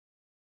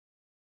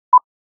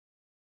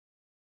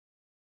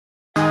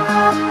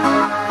Hey,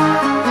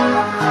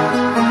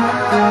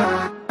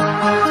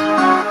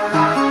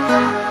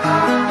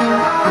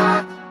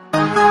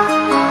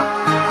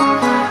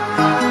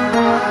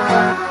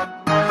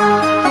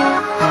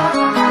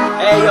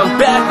 I'm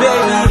back,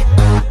 baby.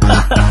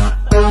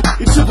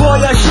 It's your boy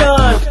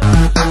Yashan,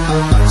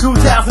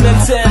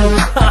 2010.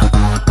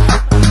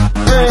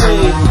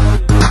 Hey,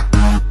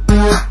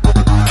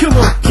 come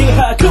on,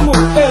 yeah, come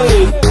on,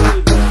 hey.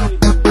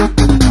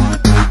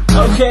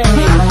 Okay.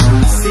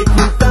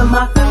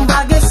 Siththamak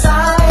bagai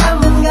saya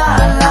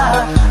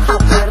menggala,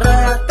 hampir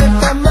rata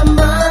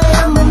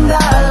mamaya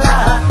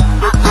menggala.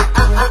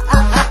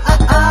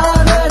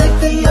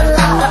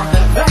 Berkiyala,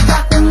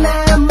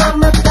 rakatna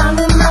mama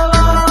tanah.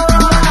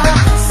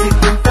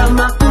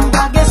 Siththamak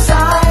bagai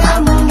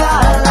saya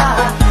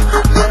menggala,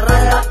 hampir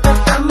rata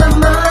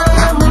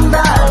mamaya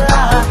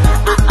menggala.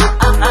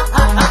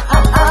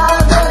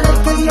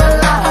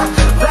 Berkiyala,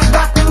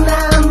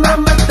 rakatna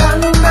mama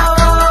tanah.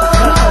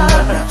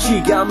 She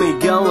got me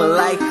going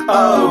like,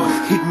 oh,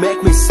 it make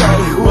me say,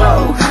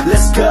 whoa,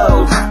 let's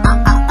go.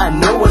 I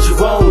know what you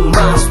want,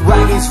 my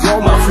swag is raw,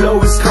 my flow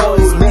is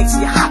cold. Makes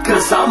you hot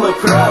cause I'm a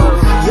pro.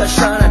 You're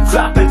trying to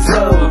drop it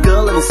low,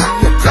 girl, let me see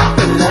you drop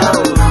it low.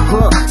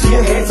 To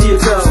your head, to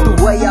your toes, see the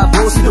way I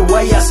blow, see the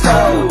way I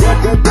slow.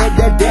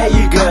 There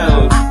you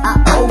go. I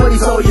already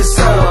told you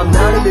so, I'm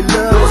not in the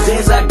love, those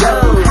days I go.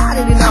 Had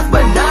it enough,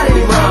 but not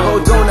anymore.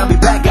 Hold on, I'll be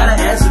back, gotta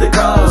answer the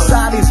call.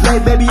 Sorry it's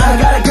late, baby, I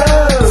gotta go.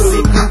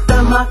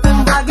 Siththamak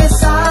bagai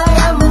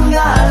saya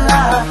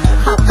menggala,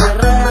 hampir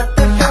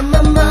rata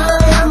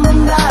mamaya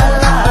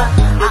menggala.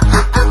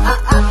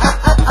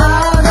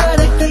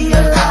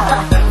 Berkiyala,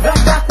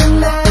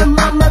 rakatna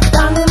mama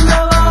tanah.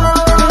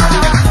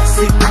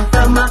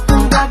 Siththamak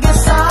bagai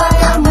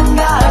saya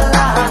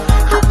menggala,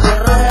 hampir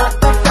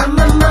rata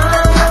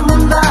mamaya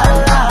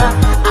menggala.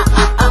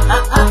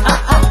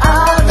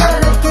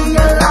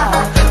 Berkiyala,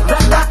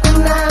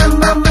 rakatna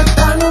mama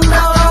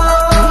tanah.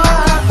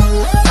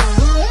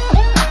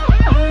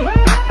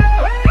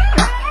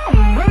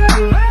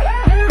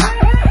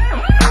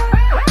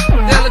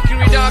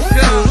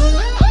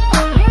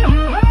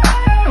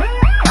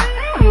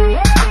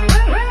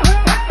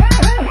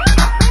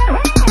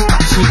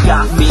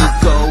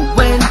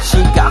 She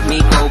got me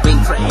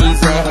going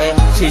crazy.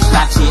 She's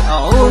like she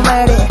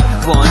already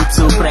want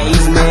to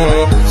praise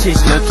me.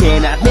 She's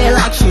looking at me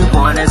like she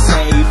wanna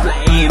say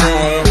play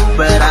me,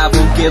 but I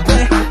won't give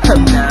it,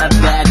 I'm not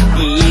that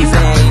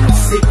easy.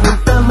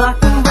 Siththamak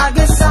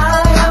bagai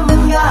saya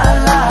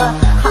menggala,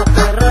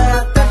 hampir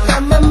rata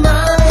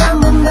mamaya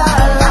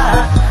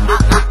menggala.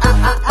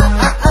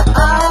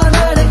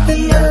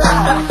 Berkiyala,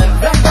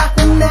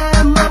 rakatna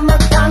mama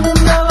tanah.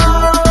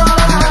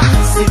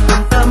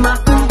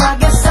 Siththamak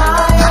bagai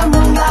saya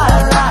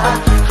menggala,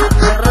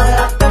 hampir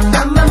rata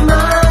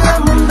mamaya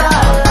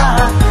menggala.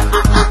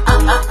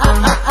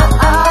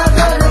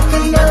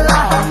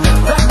 Berkiyala,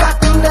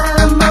 rakatna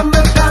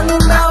mama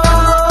tanah.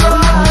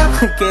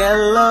 Que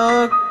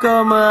loco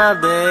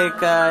me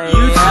cae.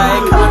 Ay,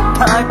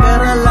 kata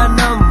karala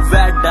ng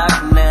vedak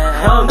na.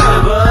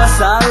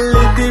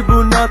 Saliti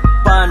bunot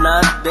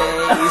panat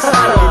day.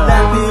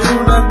 Saliti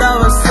unat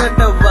awas sa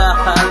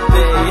tawahan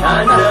day.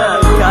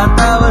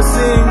 Kata was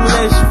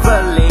English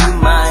valing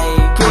my.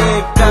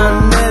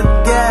 Kikanet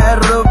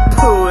garo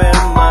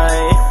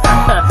poemay.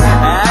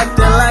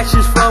 Acting like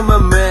she's from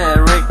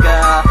America,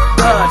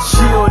 but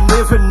she don't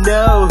even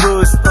know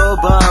who's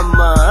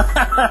Obama.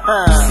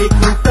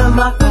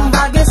 Siththamak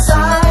bagai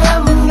saya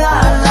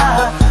menggala,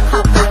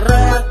 hampir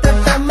rata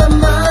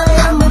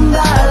mamaya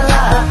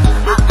menggala.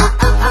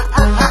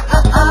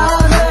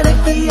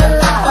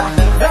 Berkiyala,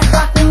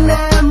 rakatna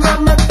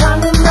mama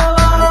tanah.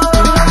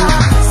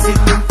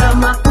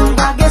 Siththamak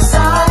bagai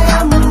saya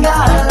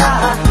menggala,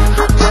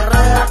 hampir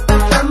rata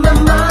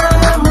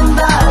mamaya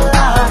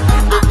menggala.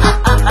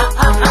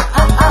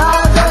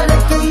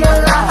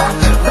 Berkiyala,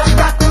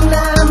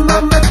 rakatna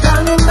mama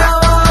tanah.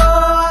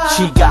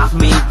 She got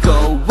me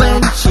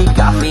going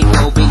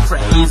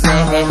crazy.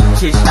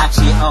 She's like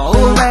she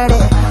already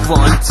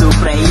want to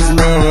praise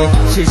me.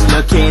 She's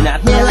looking at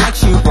me like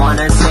she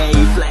wanna say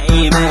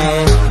play me,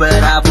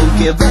 but I won't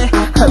give it,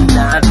 I'm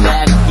not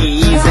that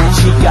easy.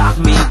 She got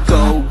me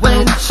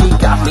going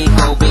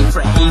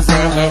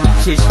crazy.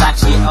 She's like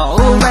she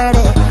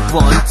already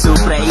want to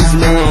praise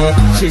me.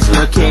 She's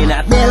looking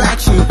at me like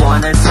she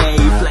wanna say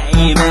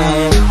play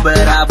me,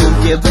 but I won't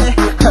give it,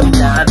 I'm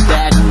not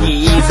that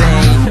easy.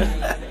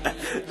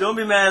 Don't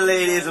be mad,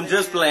 ladies, I'm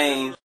just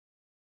playing.